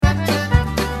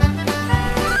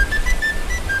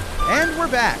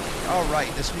back. All right,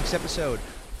 this week's episode,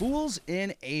 Fools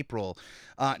in April.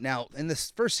 Now, in this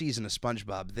first season of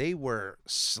SpongeBob, they were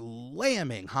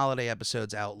slamming holiday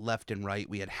episodes out left and right.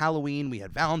 We had Halloween, we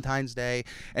had Valentine's Day,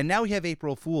 and now we have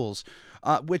April Fools,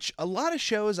 which a lot of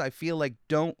shows I feel like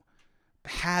don't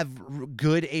have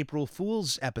good April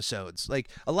Fool's episodes. Like,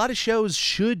 a lot of shows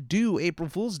should do April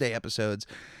Fool's Day episodes,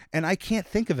 and I can't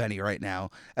think of any right now.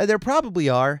 There probably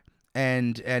are,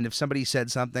 and if somebody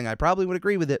said something, I probably would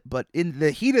agree with it, but in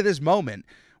the heat of this moment,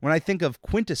 when I think of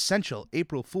quintessential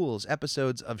April Fool's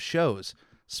episodes of shows,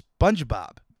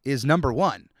 SpongeBob is number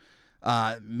one.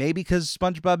 Maybe because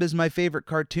SpongeBob is my favorite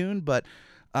cartoon, but,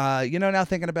 now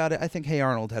thinking about it, I think Hey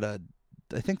Arnold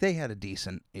I think they had a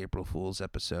decent April Fool's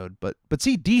episode, but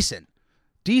see, decent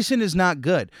is not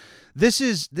good. This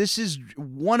is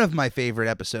one of my favorite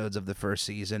episodes of the first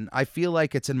season. I feel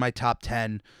like it's in my top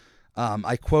 10.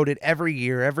 I quote it every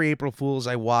year, every April Fool's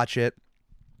I watch it.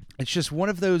 It's just one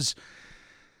of those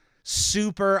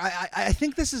super. I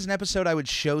think this is an episode I would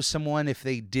show someone if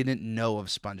they didn't know of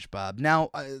SpongeBob.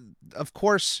 Now, of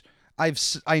course,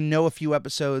 I know a few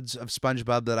episodes of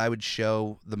SpongeBob that I would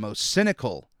show the most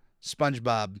cynical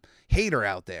SpongeBob hater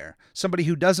out there, somebody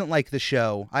who doesn't like the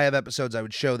show. I have episodes I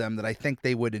would show them that I think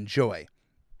they would enjoy.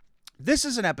 This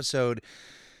is an episode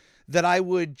that I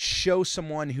would show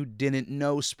someone who didn't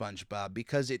know SpongeBob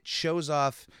because it shows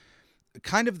off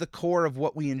kind of the core of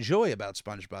what we enjoy about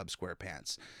SpongeBob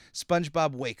SquarePants.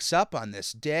 SpongeBob wakes up on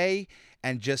this day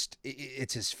and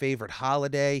it's his favorite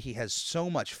holiday. He has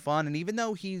so much fun, and even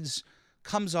though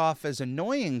comes off as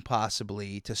annoying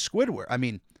possibly to Squidward, I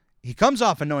mean, he comes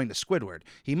off annoying to Squidward.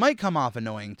 He might come off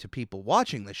annoying to people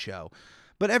watching the show,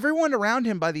 but everyone around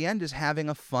him by the end is having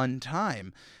a fun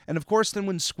time. And of course, then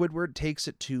when Squidward takes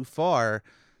it too far,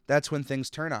 that's when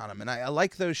things turn on him. And I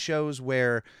like those shows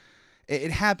where it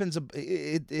happens a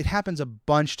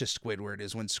bunch to Squidward,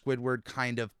 is when Squidward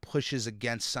kind of pushes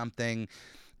against something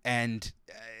and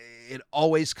it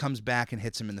always comes back and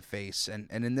hits him in the face. And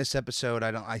in this episode,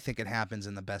 I think it happens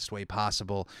in the best way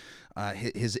possible.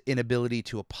 His inability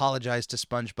to apologize to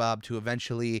SpongeBob, to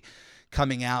eventually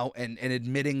coming out and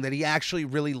admitting that he actually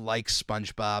really likes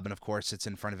SpongeBob. And of course, it's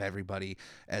in front of everybody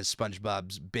as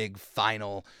SpongeBob's big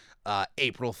final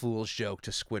April Fool's joke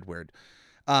to Squidward.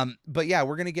 But yeah,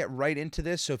 we're going to get right into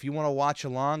this. So if you want to watch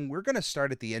along, we're going to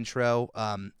start at the intro,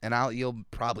 and you'll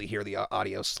probably hear the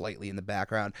audio slightly in the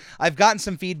background. I've gotten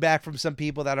some feedback from some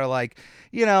people that are like,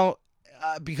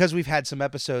 because we've had some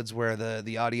episodes where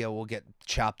the audio will get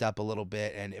chopped up a little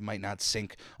bit and it might not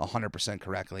sync 100%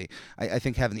 correctly. I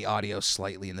think having the audio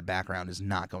slightly in the background is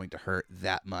not going to hurt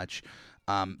that much.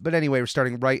 But anyway, we're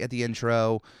starting right at the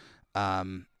intro,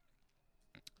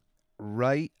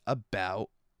 right about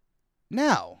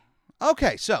now.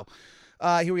 Okay, so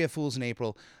here we have Fools in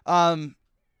April. A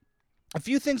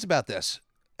few things about this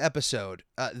episode.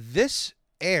 This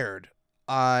aired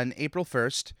on April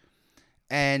 1st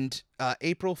and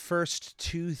April 1st,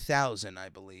 2000, I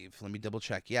believe. Let me double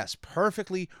check. Yes,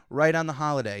 perfectly right on the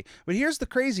holiday. But here's the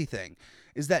crazy thing,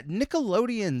 is that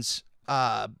Nickelodeon's,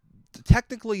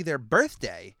 technically their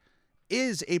birthday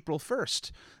is April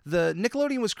 1st. The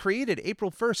Nickelodeon was created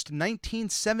April 1st,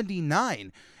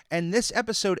 1979. And this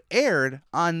episode aired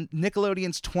on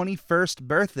Nickelodeon's 21st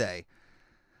birthday.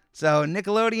 So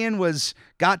Nickelodeon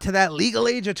got to that legal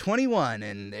age of 21,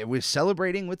 and it was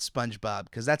celebrating with SpongeBob,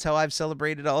 because that's how I've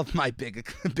celebrated all of my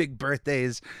big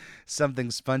birthdays, something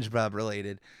SpongeBob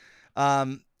related.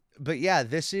 But yeah,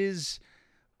 this is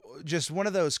just one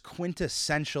of those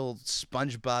quintessential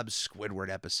SpongeBob Squidward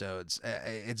episodes.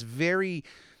 It's very,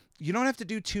 you don't have to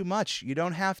do too much. You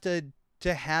don't have to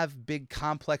have big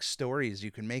complex stories.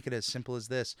 You can make it as simple as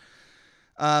this.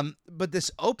 But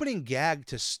this opening gag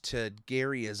to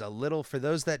Gary is a little, for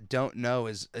those that don't know,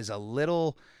 is a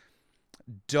little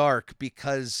dark,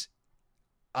 because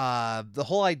the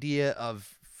whole idea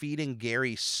of feeding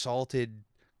Gary salted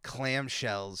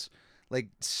clamshells, like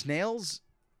snails,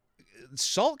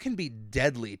 salt can be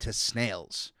deadly to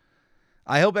snails.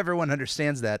 I hope everyone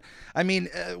understands that. I mean,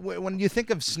 when you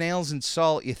think of snails and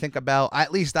salt, you think about,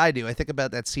 at least I do, I think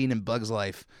about that scene in Bug's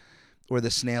Life where the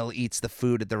snail eats the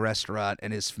food at the restaurant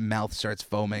and his mouth starts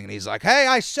foaming and he's like, "Hey,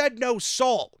 I said no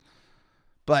salt."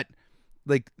 But,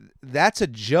 like, that's a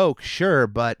joke, sure,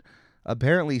 but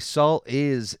apparently salt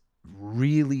is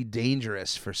really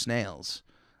dangerous for snails,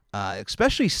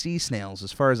 especially sea snails,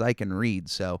 as far as I can read.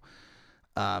 So,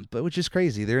 but which is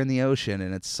crazy. They're in the ocean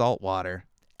and it's salt water.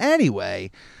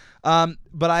 Anyway,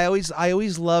 but I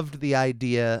always loved the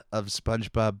idea of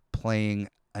SpongeBob playing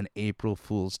an April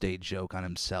Fool's Day joke on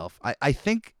himself. I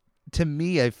think, to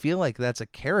me, I feel like that's a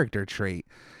character trait.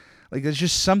 Like, there's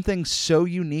just something so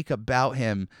unique about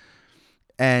him,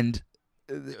 and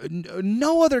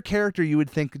no other character you would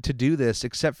think to do this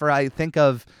except for, I think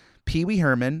of Pee Wee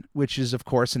Herman, which is of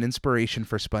course an inspiration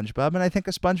for SpongeBob, and I think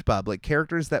of SpongeBob, like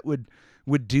characters that would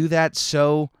do that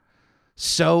so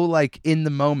like in the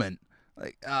moment,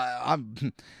 like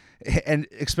and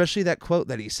especially that quote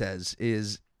that he says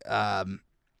is,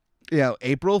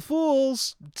 April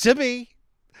Fools to me.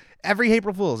 Every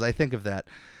April Fools, I think of that.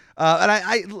 And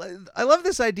I love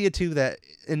this idea, too, that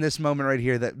in this moment right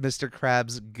here that Mr.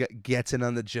 Krabs gets in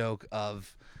on the joke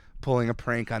of pulling a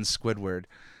prank on Squidward.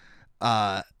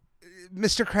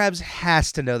 Mr. Krabs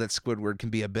has to know that Squidward can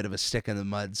be a bit of a stick in the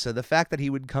mud. So the fact that he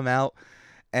would come out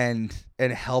and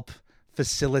help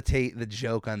facilitate the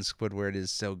joke on Squidward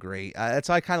is so great. That's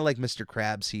why I kind of like Mr.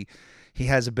 Krabs. He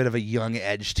has a bit of a young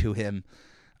edge to him,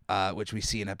 which we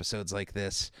see in episodes like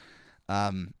this.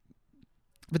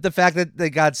 But the fact that they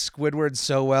got Squidward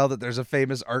so well that there's a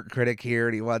famous art critic here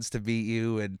and he wants to beat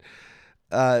you, and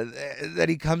that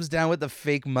he comes down with the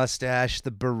fake mustache,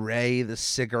 the beret, the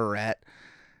cigarette,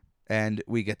 and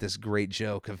we get this great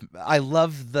joke of, I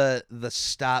love the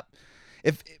stop.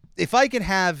 If I could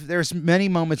have, there's many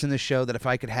moments in the show that if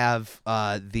I could have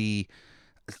the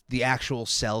actual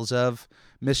cells of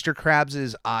Mr.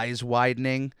 Krabs' eyes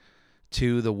widening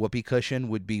to the whoopee cushion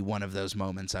would be one of those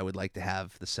moments I would like to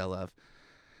have the cell of.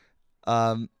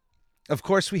 Of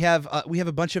course, we have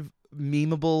a bunch of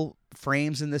memeable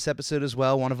frames in this episode as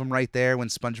well. One of them right there when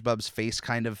SpongeBob's face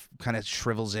kind of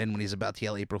shrivels in when he's about to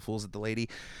yell April Fools at the lady.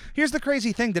 Here's the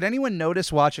crazy thing. Did anyone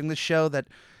notice watching this show that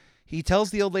he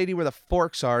tells the old lady where the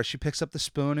forks are? She picks up the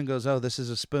spoon and goes, "Oh, this is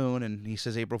a spoon." And he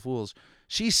says, "April Fools."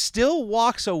 She still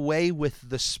walks away with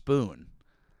the spoon.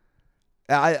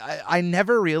 I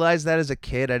never realized that as a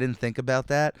kid. I didn't think about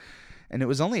that. And it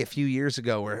was only a few years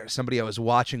ago where somebody I was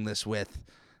watching this with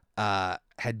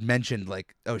had mentioned,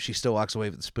 like, "Oh, she still walks away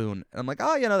with the spoon." And I'm like,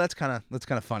 "Oh, that's kind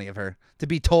of funny of her to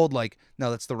be told, like,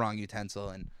 no, that's the wrong utensil,"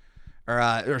 and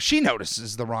or she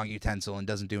notices the wrong utensil and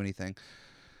doesn't do anything.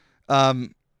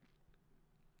 But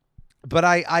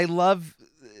I love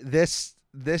this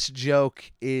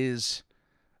joke is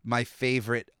my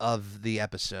favorite of the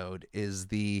episode, is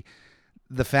the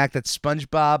fact that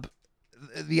SpongeBob,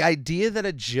 the idea that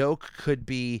a joke could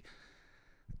be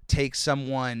take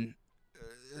someone,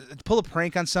 pull a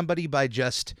prank on somebody by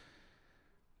just,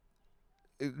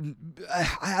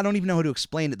 I don't even know how to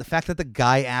explain it. The fact that the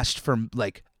guy asked for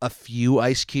like a few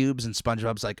ice cubes and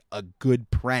SpongeBob's like, a good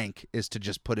prank is to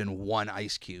just put in one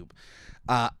ice cube.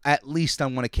 At least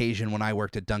on one occasion when I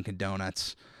worked at Dunkin'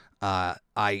 Donuts,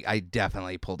 I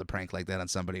definitely pulled a prank like that on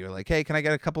somebody. You're like, "Hey, can I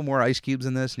get a couple more ice cubes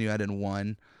in this?" And you add in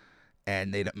one.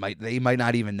 And they might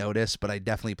not even notice, but I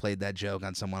definitely played that joke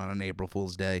on someone on an April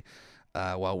Fool's Day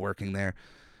while working there.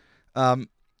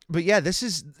 But yeah, this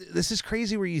is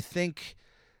crazy where you think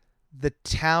the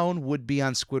town would be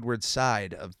on Squidward's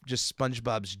side of just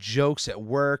SpongeBob's jokes at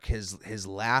work, his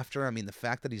laughter. I mean, the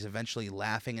fact that he's eventually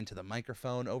laughing into the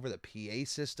microphone over the PA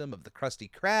system of the Krusty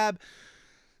Krab.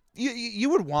 You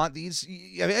would want these.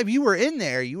 If you were in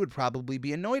there, you would probably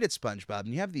be annoyed at SpongeBob.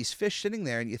 And you have these fish sitting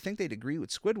there, and you think they'd agree with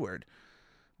Squidward.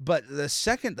 But the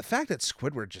fact that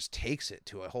Squidward just takes it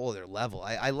to a whole other level.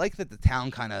 I like that the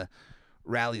town kind of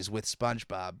rallies with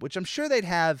SpongeBob, which I'm sure they'd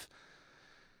have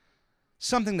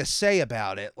something to say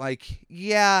about it. Like,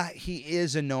 yeah, he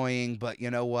is annoying, but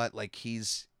you know what? Like,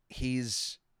 he's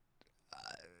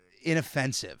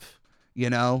inoffensive.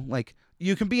 Like,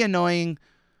 you can be annoying.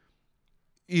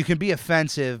 You can be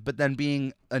offensive, but then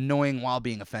being annoying while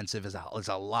being offensive is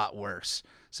a lot worse.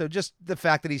 So just the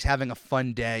fact that he's having a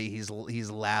fun day, he's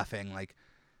laughing, like,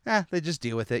 they just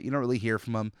deal with it. You don't really hear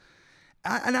from him.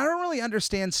 And I don't really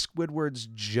understand Squidward's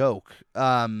joke.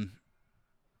 I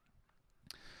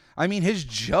mean, his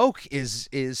joke is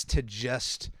to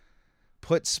just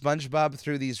put SpongeBob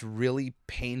through these really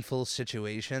painful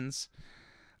situations.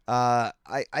 I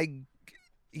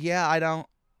don't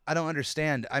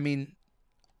understand. I mean,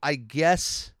 I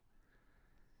guess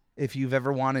if you've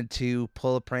ever wanted to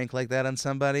pull a prank like that on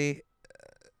somebody,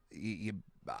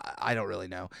 I don't really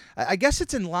know. I guess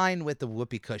it's in line with the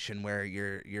whoopee cushion where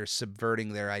you're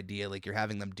subverting their idea, like you're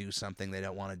having them do something they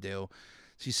don't want to do.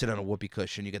 So you sit on a whoopee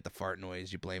cushion, you get the fart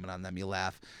noise, you blame it on them, you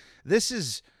laugh.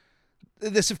 This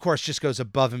of course just goes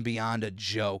above and beyond a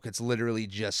joke. It's literally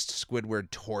just Squidward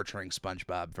torturing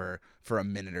SpongeBob for a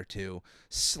minute or two,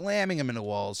 slamming him into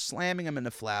walls, slamming him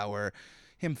into flour,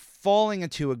 him falling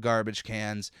into a garbage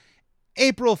cans.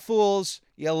 April Fools,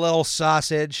 you little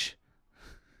sausage.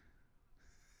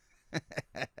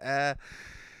 And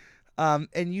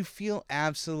you feel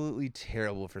absolutely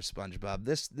terrible for SpongeBob.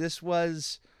 This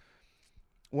was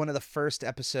one of the first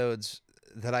episodes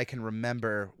that I can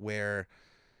remember where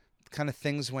kind of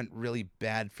things went really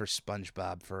bad for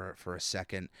SpongeBob for a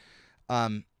second.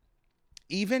 Um,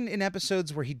 Even in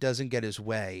episodes where he doesn't get his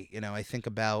way, I think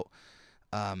about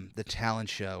the talent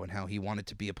show and how he wanted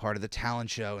to be a part of the talent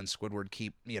show, and Squidward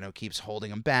keeps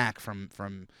holding him back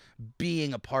from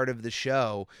being a part of the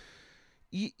show.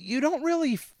 You don't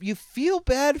really you feel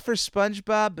bad for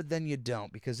SpongeBob, but then you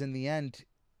don't, because in the end,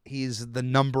 he's the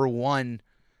number one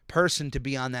person to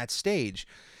be on that stage.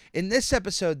 In this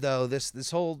episode, though,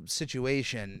 this whole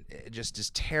situation just is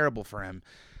terrible for him,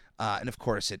 and of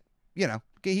course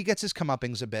he gets his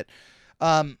comeuppings a bit.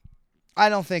 I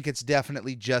don't think it's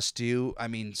definitely just due. I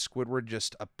mean, Squidward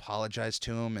just apologized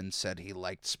to him and said he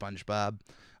liked SpongeBob.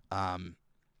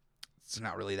 It's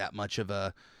not really that much of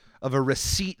a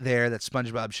receipt there that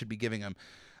SpongeBob should be giving him.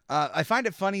 I find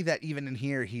it funny that even in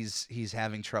here he's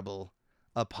having trouble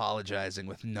apologizing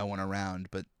with no one around,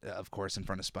 but of course in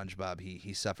front of SpongeBob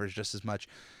he suffers just as much.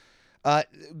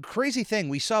 Crazy thing,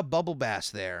 we saw Bubble Bass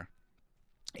there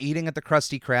eating at the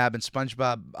Krusty Krab, and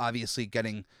SpongeBob obviously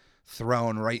getting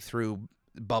thrown right through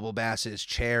Bubble Bass's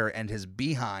chair and his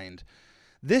behind.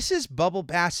 This is Bubble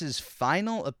Bass's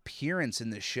final appearance in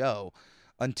the show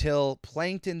until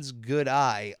Plankton's Good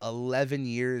Eye 11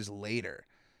 years later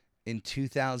in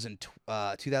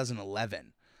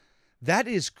 2011. That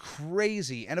is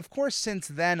crazy. And of course, since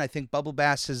then, I think Bubble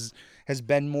Bass has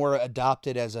been more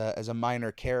adopted as a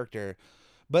minor character.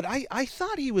 But I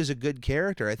thought he was a good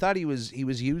character. I thought he was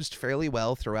used fairly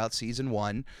well throughout season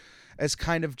 1 as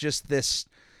kind of just this,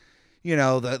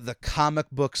 the comic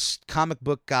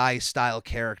book guy style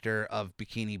character of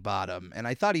Bikini Bottom. And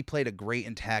I thought he played a great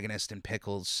antagonist in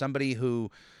Pickles, somebody who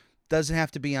doesn't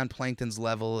have to be on Plankton's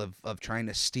level of trying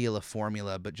to steal a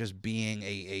formula, but just being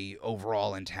a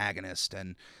overall antagonist.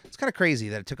 And it's kind of crazy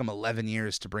that it took him 11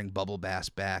 years to bring Bubble Bass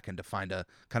back and to find a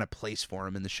kind of place for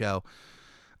him in the show.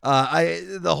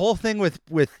 The whole thing with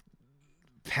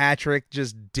Patrick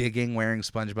just digging wearing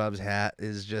SpongeBob's hat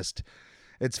is just,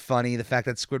 it's funny. The fact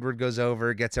that Squidward goes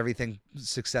over, gets everything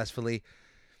successfully.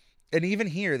 And even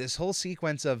here, this whole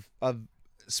sequence of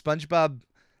SpongeBob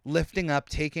lifting up,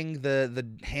 taking the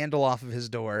handle off of his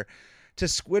door, to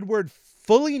Squidward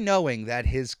fully knowing that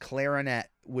his clarinet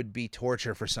would be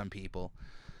torture for some people.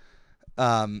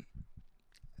 And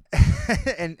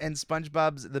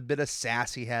SpongeBob's, the bit of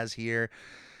sass he has here.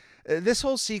 This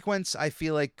whole sequence, I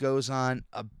feel like, goes on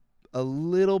a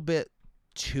little bit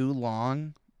too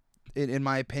long, in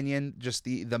my opinion. Just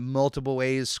the multiple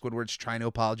ways Squidward's trying to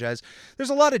apologize. There's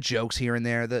a lot of jokes here and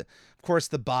there. Of course,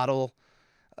 the bottle,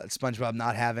 SpongeBob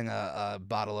not having a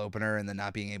bottle opener and then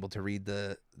not being able to read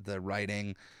the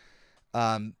writing.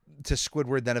 To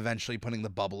Squidward then eventually putting the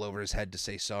bubble over his head to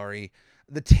say sorry.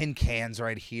 The tin cans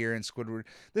right here, and Squidward.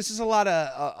 This is a lot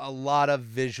of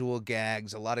visual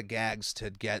gags, a lot of gags to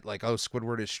get like, oh,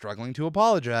 Squidward is struggling to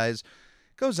apologize.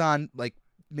 Goes on like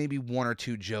maybe one or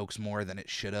two jokes more than it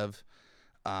should have.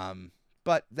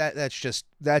 But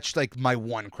that's like my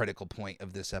one critical point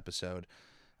of this episode.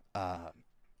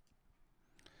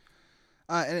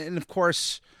 And of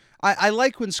course, I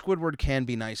like when Squidward can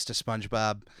be nice to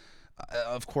SpongeBob.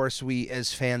 Of course, we,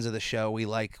 as fans of the show, we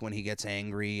like when he gets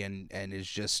angry and is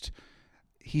just...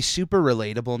 He's super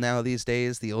relatable now these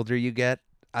days, the older you get.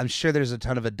 I'm sure there's a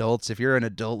ton of adults. If you're an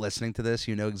adult listening to this,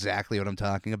 you know exactly what I'm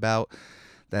talking about.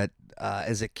 That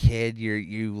as a kid,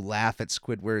 you laugh at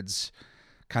Squidward's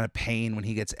kind of pain when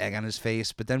he gets egg on his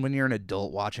face. But then when you're an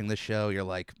adult watching the show, you're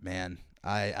like, man,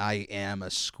 I am a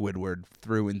Squidward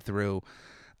through and through.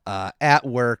 At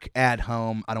work, at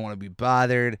home, I don't want to be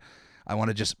bothered. I want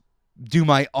to just do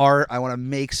my art. I want to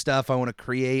make stuff. I want to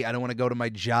create. I don't want to go to my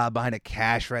job behind a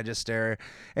cash register.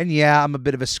 And yeah, I'm a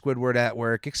bit of a Squidward at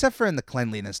work, except for in the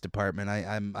cleanliness department.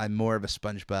 I'm more of a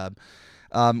SpongeBob,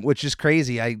 which is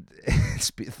crazy. I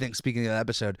think, speaking of the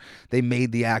episode, they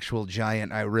made the actual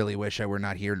giant, I really wish I were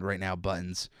not here right now,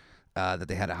 buttons, that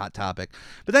they had a Hot Topic.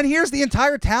 But then here's the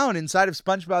entire town inside of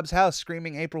SpongeBob's house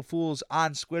screaming April Fools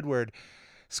on Squidward.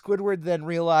 Squidward then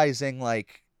realizing,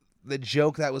 like, the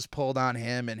joke that was pulled on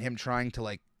him and him trying to,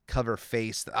 like, cover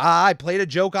face. I played a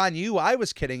joke on you. I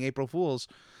was kidding, April Fools.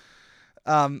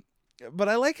 But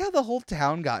I like how the whole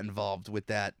town got involved with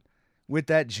that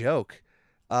joke.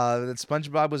 That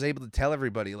SpongeBob was able to tell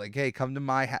everybody, like, hey, come to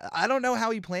my house. I don't know how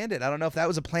he planned it. I don't know if that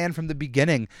was a plan from the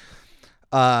beginning.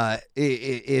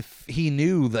 If he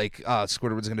knew, like,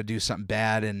 Squidward's going to do something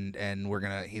bad and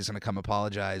he's going to come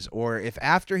apologize. Or if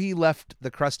after he left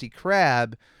the Krusty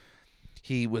Krab,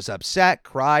 he was upset,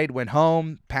 cried, went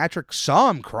home. Patrick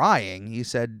saw him crying. He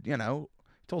said,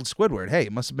 told Squidward, hey,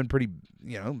 it must have been pretty,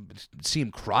 see him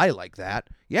cry like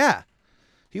that. Yeah.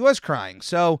 He was crying.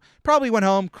 So probably went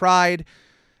home, cried.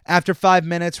 After 5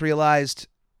 minutes, realized,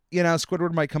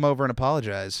 Squidward might come over and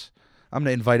apologize. I'm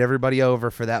going to invite everybody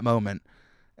over for that moment.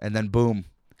 And then boom,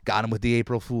 got him with the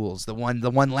April Fools. The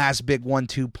one last big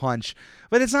 1-2 punch.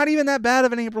 But it's not even that bad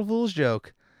of an April Fool's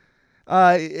joke.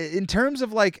 In terms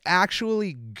of like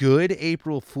actually good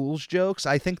April Fool's jokes,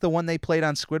 I think the one they played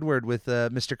on Squidward with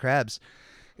Mr. Krabs,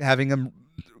 having him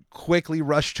quickly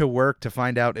rush to work to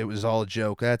find out it was all a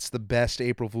joke. That's the best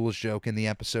April Fool's joke in the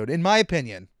episode, in my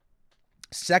opinion.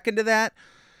 Second to that,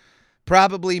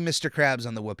 probably Mr. Krabs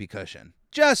on the whoopee cushion.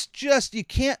 Just you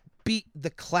can't beat the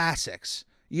classics.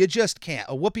 You just can't.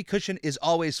 A whoopee cushion is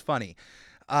always funny.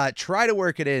 Try to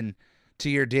work it in to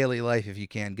your daily life if you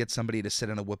can. Get somebody to sit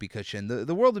on a whoopee cushion.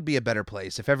 The world would be a better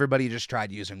place if everybody just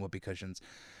tried using whoopee cushions.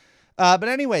 But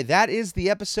anyway, that is the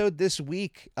episode this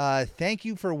week. Thank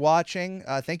you for watching.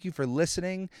 Thank you for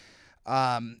listening.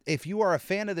 If you are a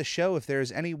fan of the show, if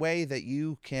there's any way that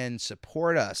you can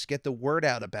support us, get the word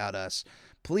out about us,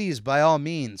 please, by all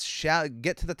means,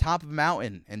 get to the top of the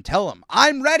mountain and tell them,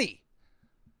 I'm ready.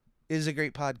 It is a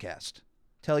great podcast.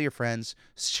 Tell your friends.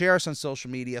 Share us on social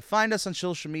media. Find us on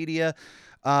social media.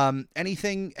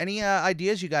 Any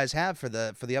ideas you guys have for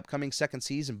the upcoming second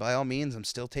season, by all means, I'm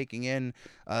still taking in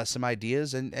some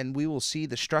ideas, and we will see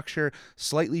the structure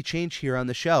slightly change here on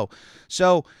the show.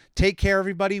 So take care,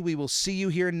 everybody. We will see you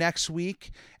here next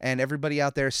week, and everybody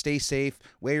out there, stay safe,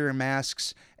 wear your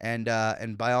masks, and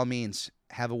by all means,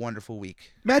 have a wonderful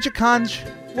week. Magic Conj,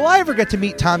 will I ever get to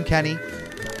meet Tom Kenny?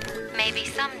 Maybe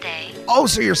someday. Oh,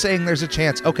 so you're saying there's a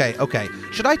chance. Okay.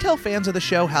 Should I tell fans of the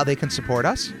show how they can support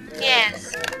us?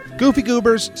 Yes. Goofy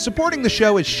Goobers, supporting the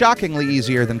show is shockingly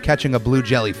easier than catching a blue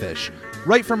jellyfish.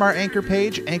 Right from our Anchor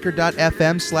page,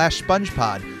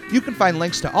 anchor.fm/SpongePod, you can find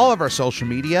links to all of our social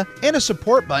media and a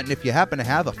support button if you happen to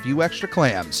have a few extra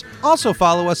clams. Also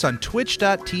follow us on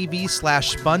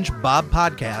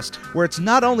twitch.tv/SpongeBobPodcast, where it's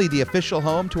not only the official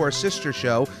home to our sister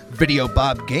show, Video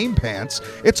Bob Game Pants,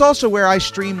 it's also where I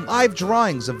stream live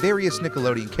drawings of various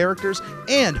Nickelodeon characters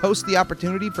and host the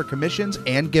opportunity for commissions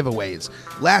and giveaways.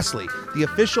 Lastly, the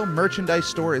official merchandise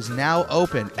store is now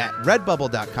open at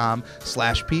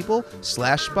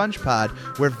redbubble.com/people/SpongePod,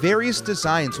 where various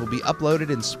designs will be uploaded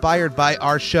inspired by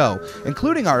our show,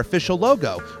 including our official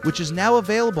logo, which is now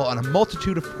available on a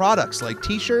multitude of products like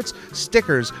t-shirts,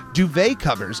 stickers, duvet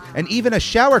covers, and even a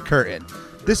shower curtain.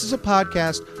 This is a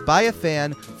podcast by a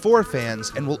fan, for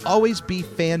fans, and will always be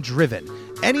fan-driven.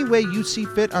 Any way you see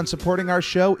fit on supporting our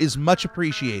show is much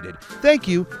appreciated. Thank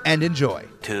you, and enjoy.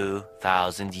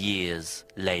 2,000 years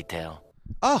later.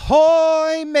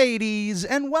 Ahoy, mateys,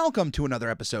 and welcome to another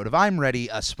episode of I'm Ready,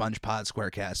 a SpongePod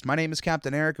Squarecast. My name is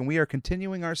Captain Eric, and we are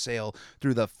continuing our sail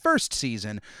through the first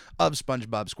season of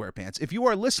SpongeBob SquarePants. If you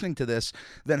are listening to this,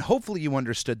 then hopefully you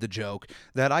understood the joke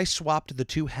that I swapped the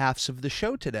two halves of the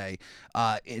show today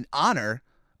in honor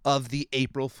of the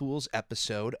April Fool's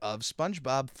episode of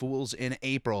SpongeBob Fools in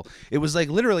April. It was like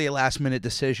literally a last-minute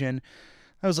decision.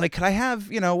 I was like, could I have,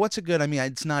 what's a good,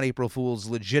 it's not April Fool's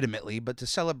legitimately, but to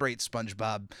celebrate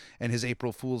SpongeBob and his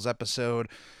April Fool's episode,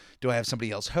 do I have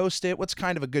somebody else host it? What's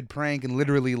kind of a good prank? And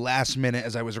literally last minute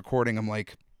as I was recording, I'm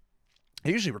like, I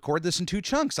usually record this in 2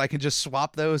 chunks. I can just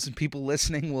swap those and people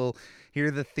listening will hear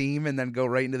the theme and then go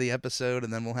right into the episode,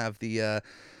 and then we'll have the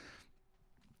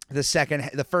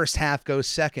first half goes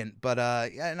second. But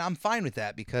and I'm fine with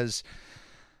that because,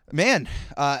 man,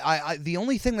 the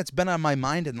only thing that's been on my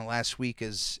mind in the last week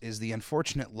is the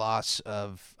unfortunate loss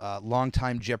of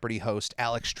longtime Jeopardy host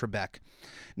Alex Trebek.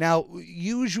 Now,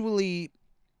 usually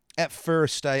at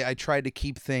first I tried to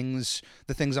keep the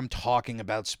things I'm talking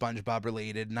about SpongeBob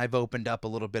related, and I've opened up a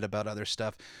little bit about other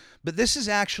stuff. But this is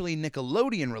actually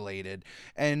Nickelodeon related,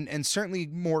 and certainly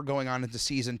more going on into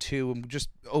season 2. I'm just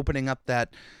opening up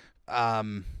that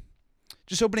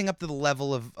just opening up to the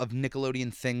level of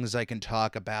Nickelodeon things I can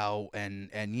talk about,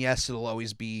 and yes, it'll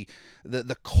always be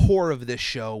the core of this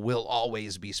show will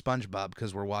always be SpongeBob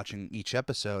because we're watching each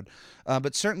episode,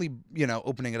 but certainly,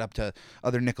 opening it up to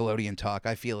other Nickelodeon talk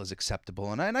I feel is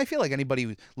acceptable, and I feel like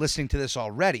anybody listening to this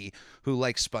already who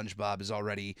likes SpongeBob is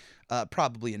already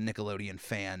probably a Nickelodeon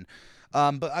fan.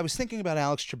 But I was thinking about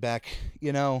Alex Trebek,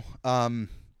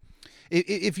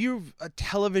 if you're a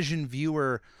television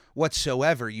viewer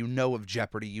whatsoever, of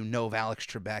Jeopardy, of Alex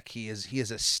Trebek. He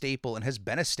is a staple and has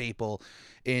been a staple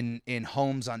in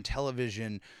homes on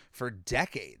television for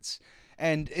decades.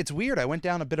 And it's weird. I went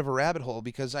down a bit of a rabbit hole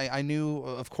because I knew,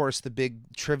 of course, the big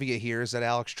trivia here is that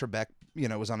Alex Trebek,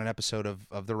 was on an episode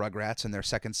of the Rugrats in their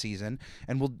second season,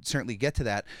 and we'll certainly get to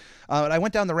that. But I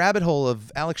went down the rabbit hole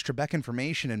of Alex Trebek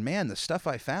information, and man, the stuff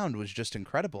I found was just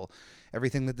incredible.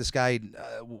 Everything that this guy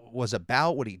was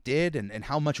about, what he did, and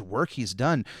how much work he's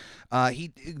done.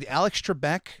 Alex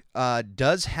Trebek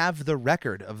does have the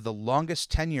record of the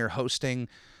longest tenure hosting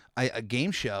a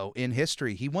game show in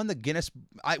history. He won the Guinness.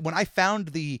 When I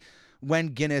found when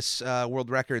Guinness World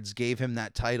Records gave him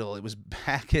that title, it was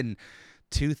back in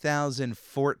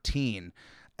 2014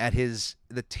 at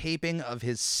the taping of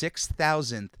his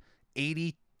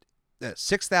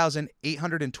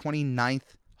 6,829th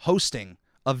hosting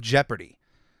of Jeopardy.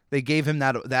 They gave him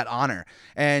that honor.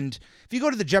 And if you go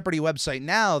to the Jeopardy website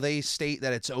now, they state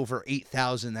that it's over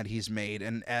 8,000 that he's made.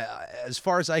 And as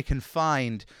far as I can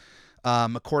find,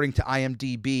 according to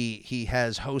IMDb, he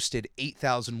has hosted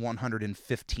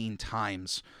 8,115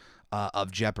 times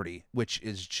of Jeopardy, which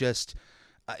is just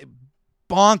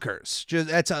bonkers.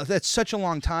 That's such a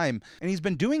long time, and he's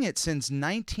been doing it since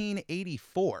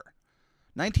 1984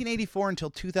 until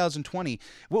 2020.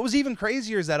 What was even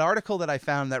crazier is that article that I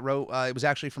found that wrote it was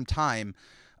actually from Time,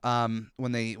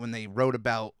 when they wrote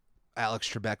about Alex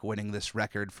Trebek winning this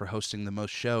record for hosting the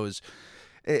most shows.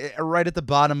 Right at the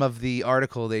bottom of the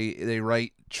article, they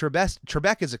write,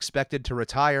 Trebek is expected to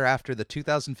retire after the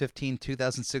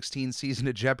 2015-2016 season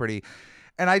of Jeopardy.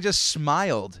 And I just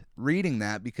smiled reading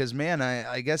that because, man,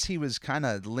 I guess he was kind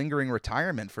of lingering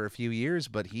retirement for a few years,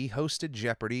 but he hosted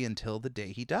Jeopardy until the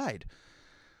day he died.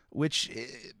 Which,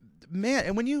 man,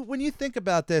 and when you think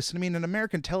about this, I mean, in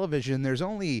American television, there's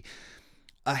only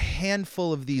a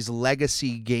handful of these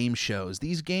legacy game shows,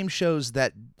 these game shows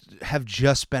that have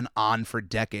just been on for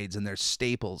decades and they're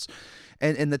staples.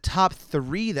 And the top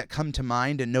three that come to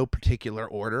mind in no particular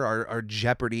order are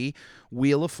Jeopardy,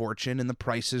 Wheel of Fortune, and The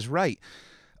Price is Right.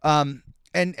 And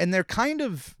they're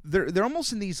they're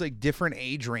almost in these like different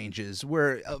age ranges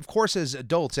where, of course, as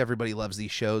adults, everybody loves these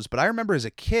shows. But I remember as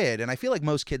a kid, and I feel like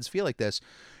most kids feel like this,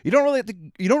 you don't really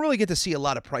get to see a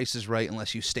lot of Price is Right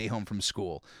unless you stay home from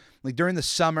school. Like during the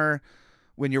summer,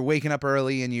 when you're waking up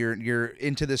early and you're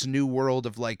into this new world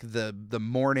of like the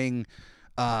morning,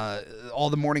 all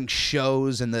the morning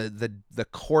shows and the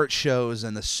court shows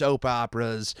and the soap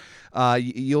operas,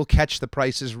 you'll catch The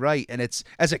Price is Right. And it's,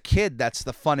 as a kid, that's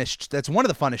one of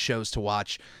the funnest shows to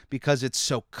watch because it's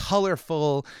so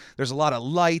colorful. There's a lot of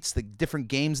lights, the different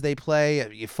games they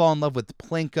play. You fall in love with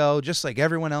Plinko, just like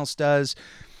everyone else does.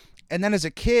 And then as a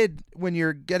kid, when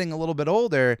you're getting a little bit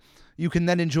older, you can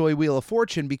then enjoy Wheel of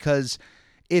Fortune because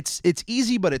it's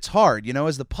easy, but it's hard.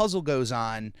 As the puzzle goes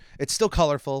on, it's still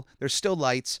colorful. There's still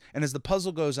lights. And as the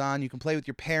puzzle goes on, you can play with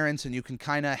your parents and you can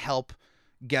kind of help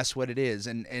guess what it is.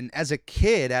 And as a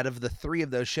kid, out of the three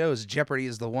of those shows, Jeopardy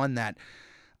is the one that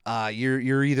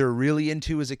you're either really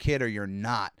into as a kid or you're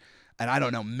not. And I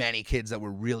don't know many kids that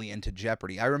were really into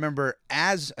Jeopardy. I remember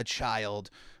as a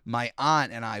child, my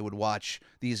aunt and I would watch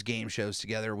these game shows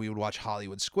together. We would watch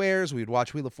Hollywood Squares, we would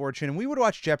watch Wheel of Fortune, and we would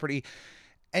watch Jeopardy.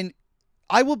 And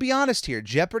I will be honest here,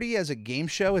 Jeopardy as a game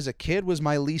show as a kid was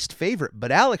my least favorite,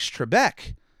 but Alex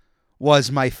Trebek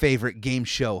was my favorite game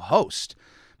show host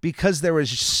because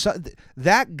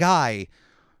that guy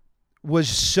was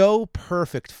so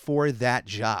perfect for that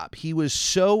job. He was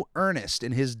so earnest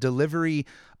in his delivery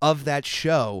of that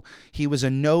show. He was a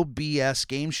no BS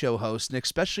game show host, and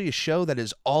especially a show that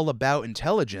is all about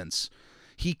intelligence.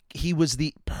 He was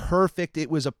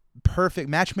it was a perfect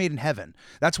match made in heaven.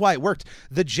 That's why it worked.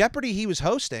 The Jeopardy he was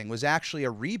hosting was actually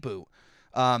a reboot.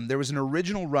 There was an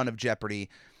original run of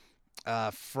Jeopardy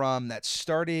that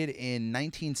started in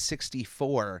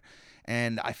 1964,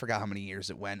 and I forgot how many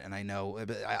years it went, and I know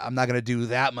I'm not going to do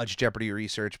that much Jeopardy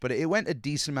research, but it went a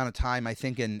decent amount of time, I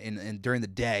think, in during the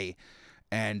day.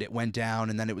 And it went down,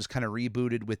 and then it was kind of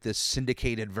rebooted with this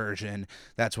syndicated version.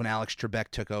 That's when Alex Trebek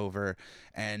took over.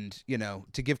 And,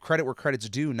 to give credit where credit's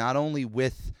due, not only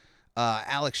with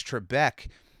Alex Trebek,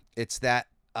 it's that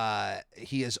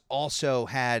he has also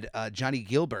had Johnny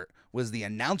Gilbert was the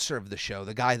announcer of the show,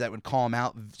 the guy that would call him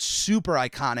out. Super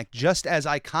iconic, just as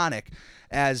iconic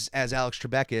as Alex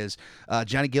Trebek is.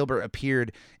 Johnny Gilbert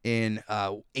appeared in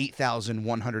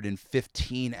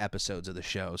 8,115 episodes of the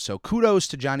show. So kudos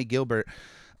to Johnny Gilbert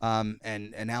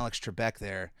and Alex Trebek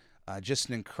there. Just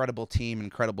an incredible team,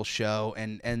 incredible show,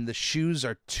 and the shoes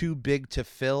are too big to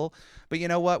fill. But you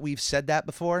know what? We've said that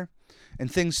before,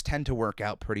 and things tend to work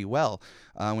out pretty well.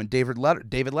 When David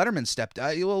Letterman stepped,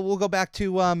 we'll go back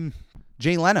to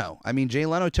Jay Leno. I mean, Jay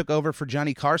Leno took over for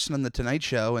Johnny Carson on The Tonight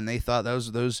Show, and they thought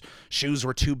those shoes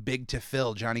were too big to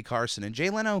fill, Johnny Carson. And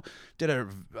Jay Leno did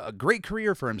a great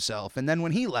career for himself. And then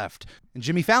when he left and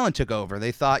Jimmy Fallon took over,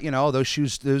 they thought, those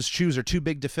shoes are too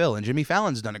big to fill. And Jimmy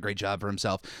Fallon's done a great job for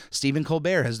himself. Stephen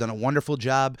Colbert has done a wonderful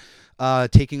job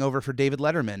taking over for David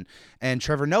Letterman. And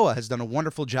Trevor Noah has done a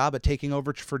wonderful job at taking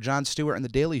over for Jon Stewart and The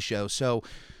Daily Show. So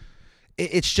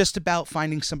it's just about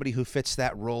finding somebody who fits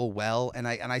that role well. And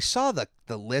I saw the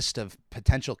list of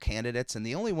potential candidates, and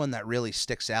the only one that really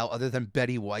sticks out, other than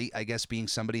Betty White, I guess, being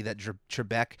somebody that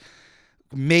Trebek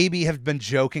maybe have been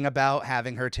joking about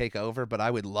having her take over, but I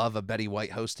would love a Betty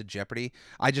White hosted Jeopardy.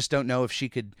 I just don't know if she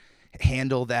could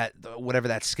handle that, whatever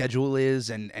that schedule is,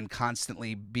 and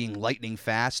constantly being lightning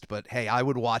fast. But hey, I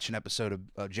would watch an episode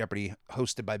of Jeopardy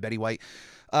hosted by Betty White.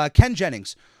 Ken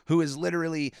Jennings, who is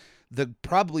literally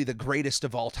probably the greatest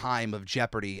of all time of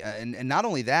Jeopardy. And not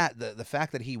only that, the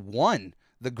fact that he won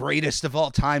the greatest of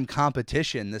all time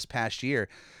competition this past year.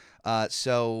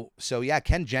 So yeah,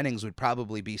 Ken Jennings would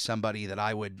probably be somebody that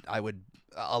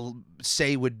I'll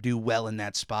say would do well in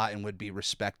that spot and would be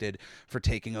respected for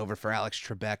taking over for Alex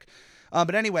Trebek.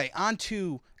 But anyway, on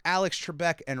to Alex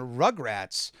Trebek and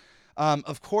Rugrats.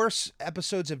 Of course,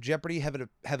 episodes of Jeopardy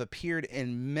have appeared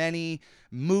in many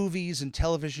movies and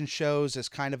television shows as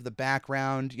kind of the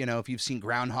background. If you've seen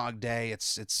Groundhog Day,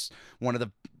 it's one of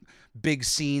the big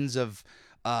scenes of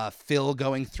Phil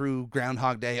going through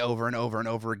Groundhog Day over and over and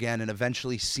over again, and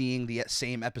eventually seeing the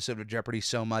same episode of Jeopardy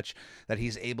so much that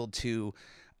he's able to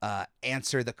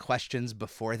answer the questions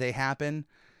before they happen,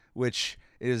 which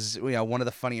is one of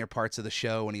the funnier parts of the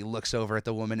show, when he looks over at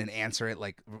the woman and answer it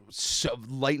like so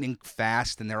lightning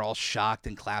fast, and they're all shocked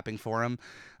and clapping for him,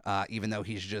 even though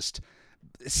he's just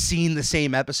seen the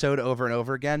same episode over and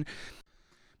over again.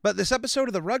 But this episode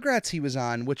of the Rugrats he was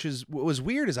on, what was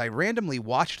weird, is I randomly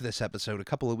watched this episode a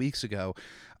couple of weeks ago.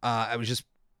 I was just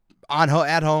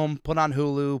at home, put on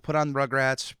Hulu, put on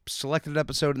Rugrats, selected an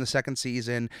episode in the second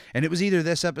season, and it was either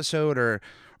this episode or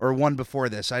one before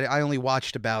this. I only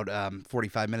watched about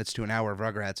 45 minutes to an hour of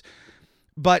Rugrats.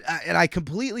 But I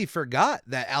completely forgot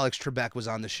that Alex Trebek was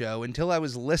on the show until I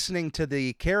was listening to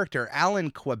the character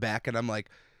Alan Quebec, and I'm like,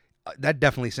 that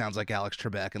definitely sounds like Alex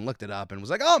Trebek, and looked it up and was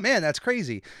like, oh man, that's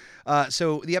crazy.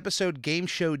 So the episode Game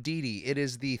Show Dee Dee, it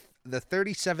is the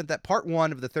 37th, part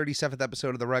one of the 37th episode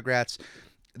of the Rugrats,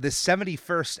 the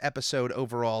 71st episode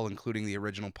overall, including the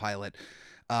original pilot.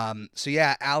 So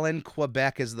yeah, Alan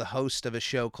Quebec is the host of a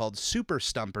show called Super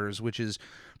Stumpers, which is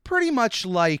pretty much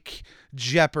like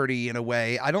Jeopardy in a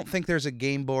way. I don't think there's a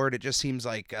game board. It just seems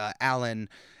like Alan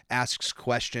asks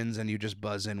questions and you just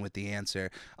buzz in with the answer.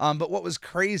 But what was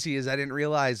crazy is I didn't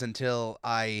realize until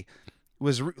I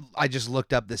just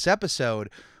looked up this episode,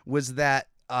 was that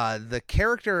the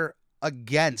character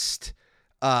against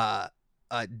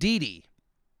Dee Dee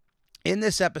in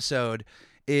this episode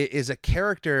is a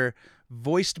character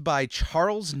voiced by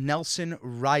Charles Nelson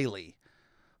Riley,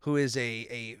 who is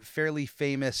a fairly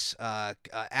famous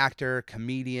actor,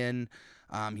 comedian.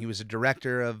 He was a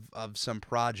director of some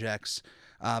projects.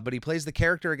 But he plays the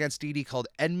character against Dee Dee called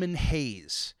Edmund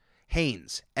Haynes.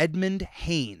 Edmund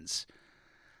Haynes.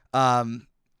 So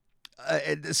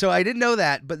I didn't know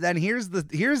that, but then here's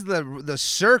the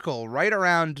circle right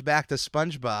around back to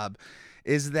SpongeBob,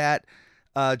 is that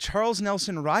Charles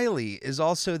Nelson Riley is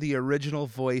also the original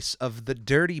voice of the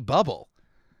Dirty Bubble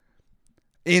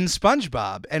in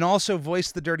SpongeBob, and also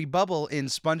voiced the Dirty Bubble in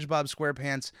SpongeBob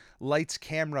SquarePants Lights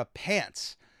Camera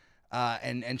Pants.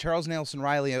 And Charles Nelson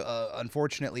Riley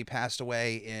unfortunately passed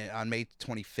away on May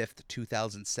 25th,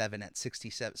 2007 at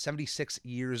 76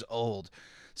 years old.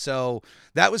 So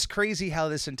that was crazy how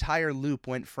this entire loop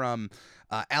went from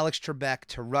Alex Trebek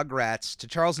to Rugrats to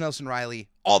Charles Nelson Riley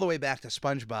all the way back to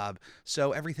SpongeBob.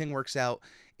 So everything works out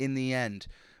in the end.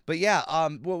 But yeah,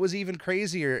 what was even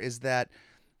crazier is that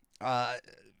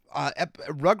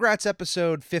Rugrats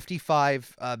episode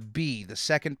 55B, the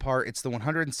second part, it's the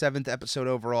 107th episode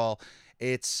overall.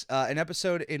 It's an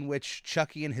episode in which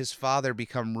Chucky and his father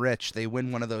become rich. They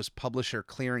win one of those publisher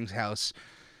clearinghouse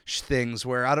things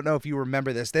where, I don't know if you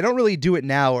remember this, they don't really do it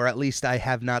now, or at least I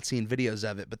have not seen videos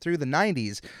of it, but through the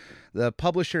 90s, the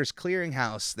Publishers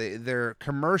Clearinghouse, their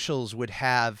commercials would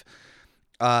have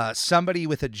somebody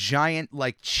with a giant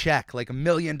check, like $1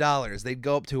 million. They'd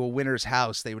go up to a winner's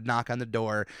house, they would knock on the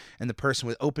door, and the person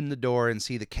would open the door and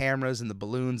see the cameras and the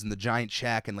balloons and the giant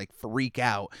check and freak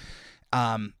out.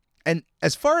 And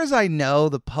as far as I know,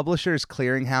 the Publishers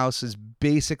Clearinghouse is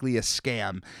basically a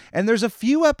scam. And there's a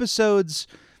few episodes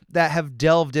that have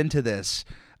delved into this.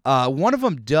 One of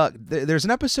them, Doug. There's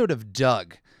an episode of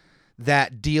Doug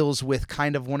that deals with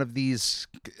kind of one of these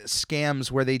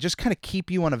scams where they just kind of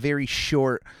keep you on a very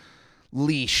short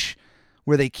leash,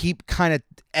 where they keep kind of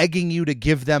egging you to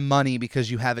give them money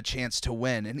because you have a chance to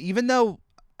win. And even though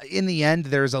in the end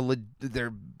there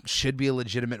should be a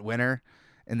legitimate winner,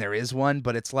 and there is one,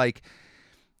 but it's like,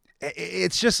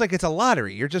 it's just like it's a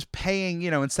lottery. You're just paying,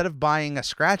 instead of buying a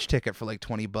scratch ticket for like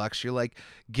 $20, you're like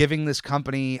giving this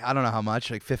company, I don't know how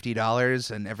much, like $50,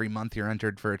 and every month you're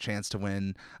entered for a chance to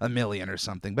win $1 million or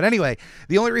something. But anyway,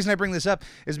 the only reason I bring this up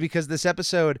is because this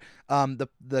episode,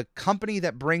 the company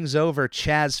that brings over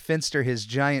Chaz Finster his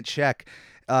giant check,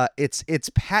 it's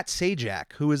Pat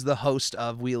Sajak, who is the host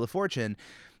of Wheel of Fortune,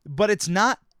 but it's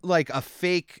not like a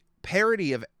fake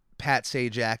parody of Pat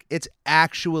Sajak. It's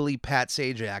actually Pat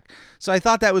Sajak. So I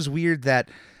thought that was weird that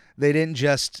they didn't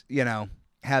just,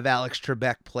 have Alex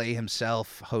Trebek play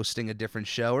himself hosting a different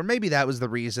show. Or maybe that was the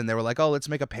reason. They were like, oh, let's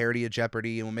make a parody of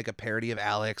Jeopardy, and we'll make a parody of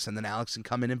Alex, and then Alex can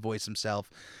come in and voice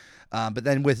himself. But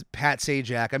then with Pat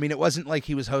Sajak, I mean, it wasn't like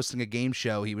he was hosting a game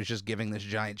show. He was just giving this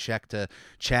giant check to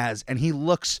Chaz, and he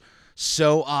looks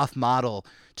so off model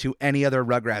to any other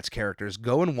Rugrats characters.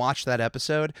 Go and watch that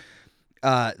episode.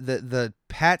 The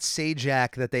Pat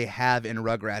Sajak that they have in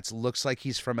Rugrats looks like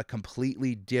he's from a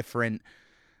completely different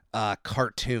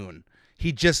cartoon.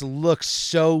 He just looks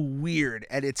so weird,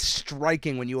 and it's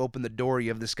striking when you open the door. You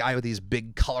have this guy with these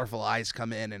big, colorful eyes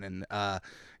come in, and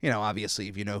obviously,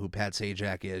 if you know who Pat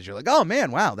Sajak is, you're like, oh man,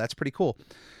 wow, that's pretty cool.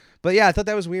 But yeah, I thought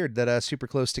that was weird that Super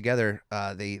Close Together,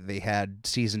 they had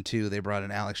season 2, they brought in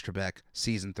Alex Trebek,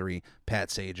 season 3, Pat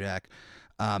Sajak.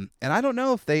 And I don't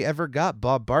know if they ever got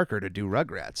Bob Barker to do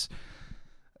Rugrats,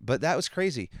 but that was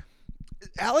crazy.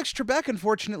 Alex Trebek,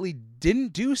 unfortunately,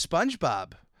 didn't do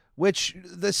SpongeBob, which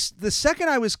the second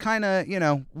I was kind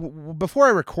of, before I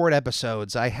record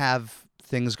episodes, I have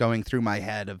things going through my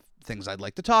head of things I'd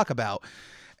like to talk about.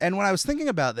 And when I was thinking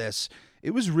about this,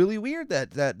 it was really weird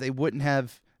that they wouldn't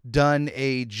have done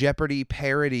a Jeopardy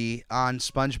parody on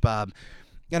SpongeBob.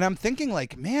 And I'm thinking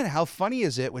like, man, how funny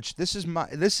is it? Which this is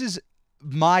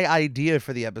my idea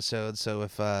for the episode. So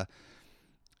if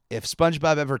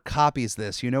SpongeBob ever copies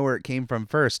this, you know where it came from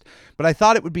first. But I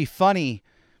thought it would be funny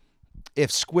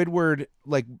if Squidward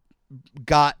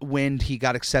got wind he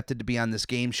got accepted to be on this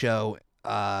game show,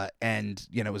 and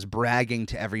was bragging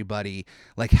to everybody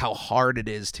like how hard it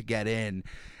is to get in,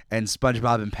 and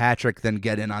SpongeBob and Patrick then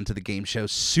get in onto the game show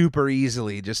super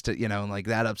easily, just to like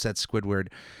that upsets Squidward.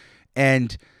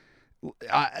 And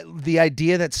the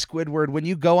idea that Squidward, when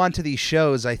you go onto these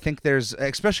shows, I think there's,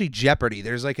 especially Jeopardy,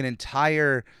 there's like an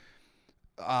entire,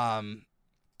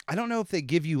 I don't know if they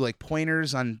give you like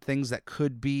pointers on things that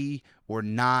could be or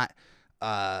not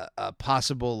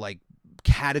possible like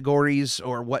categories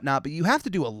or whatnot, but you have to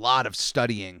do a lot of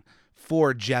studying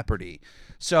for Jeopardy.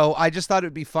 So I just thought it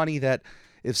would be funny that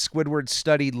if Squidward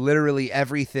studied literally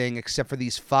everything except for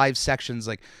these 5 sections,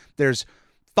 like there's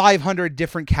 500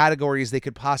 different categories they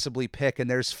could possibly pick, and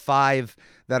there's 5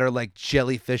 that are like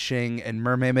jellyfishing and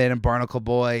Mermaid and Barnacle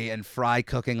Boy and fry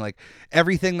cooking, like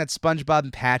everything that SpongeBob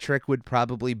and Patrick would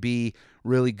probably be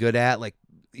really good at, like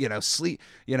sleep,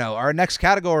 our next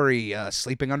category,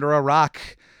 sleeping under a rock.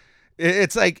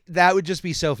 It's like, that would just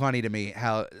be so funny to me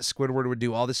how Squidward would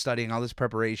do all this studying, all this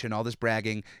preparation, all this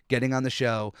bragging, getting on the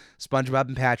show. SpongeBob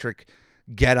and Patrick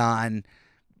get on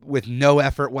with no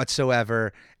effort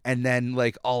whatsoever, and then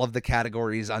like all of the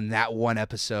categories on that one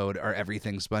episode are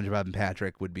everything SpongeBob and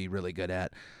Patrick would be really good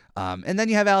at. And then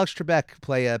you have Alex Trebek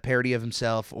play a parody of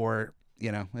himself, or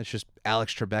it's just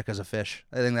Alex Trebek as a fish.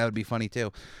 I think that would be funny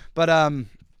too. But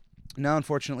no,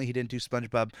 unfortunately, he didn't do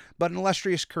SpongeBob. But an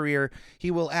illustrious career. He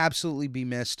will absolutely be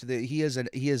missed. He is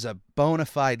a bona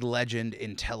fide legend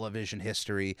in television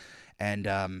history, and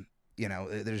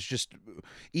there's just,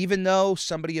 even though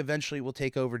somebody eventually will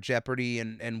take over Jeopardy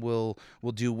and will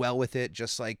do well with it,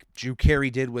 just like Drew Carey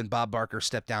did when Bob Barker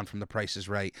stepped down from The Price is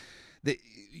Right.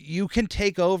 You can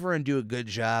take over and do a good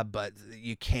job, but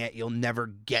you'll never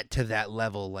get to that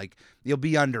level. Like, you'll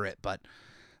be under it, but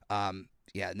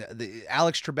the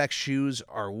Alex Trebek's shoes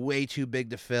are way too big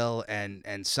to fill,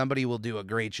 and somebody will do a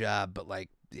great job, but like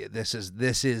this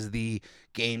is the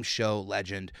game show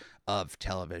legend of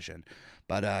television.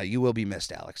 But you will be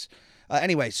missed, Alex.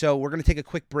 Anyway, so we're going to take a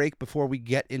quick break before we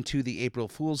get into the April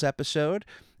Fool's episode.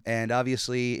 And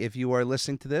obviously, if you are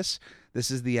listening to this,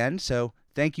 this is the end. So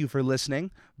thank you for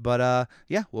listening. But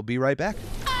we'll be right back.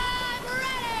 I'm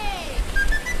ready!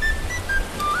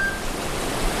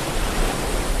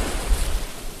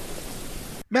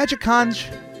 Magic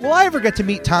Conj, will I ever get to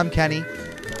meet Tom Kenny?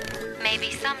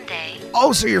 Maybe someday.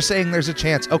 Oh, so you're saying there's a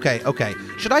chance. Okay.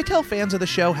 Should I tell fans of the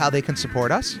show how they can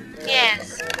support us?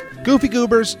 Yes. Goofy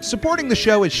Goobers, supporting the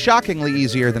show is shockingly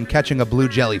easier than catching a blue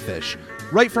jellyfish.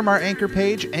 Right from our Anchor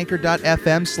page,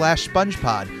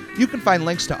 anchor.fm/spongepod, you can find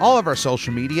links to all of our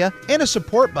social media and a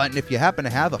support button if you happen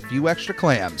to have a few extra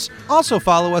clams. Also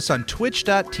follow us on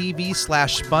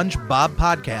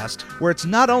twitch.tv/SpongeBobPodcast, where it's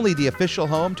not only the official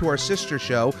home to our sister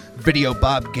show, Video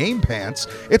Bob Game Pants,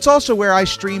 it's also where I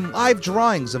stream live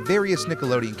drawings of various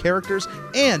Nickelodeon characters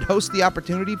and host the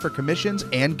opportunity for commissions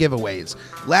and giveaways.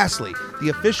 Lastly, the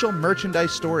official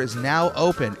merchandise store is now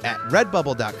open at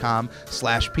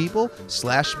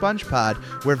redbubble.com/people/SpongePod,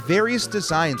 where various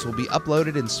designs will be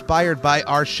uploaded inspired by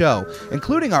our show,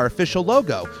 including our official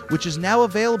logo, which is now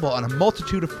available on a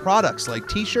multitude of products like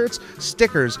t-shirts,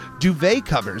 stickers, duvet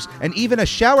covers, and even a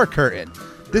shower curtain.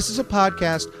 This is a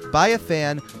podcast by a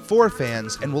fan, for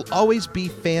fans, and will always be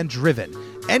fan-driven.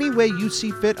 Any way you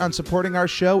see fit on supporting our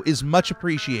show is much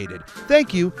appreciated.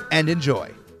 Thank you, and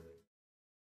enjoy.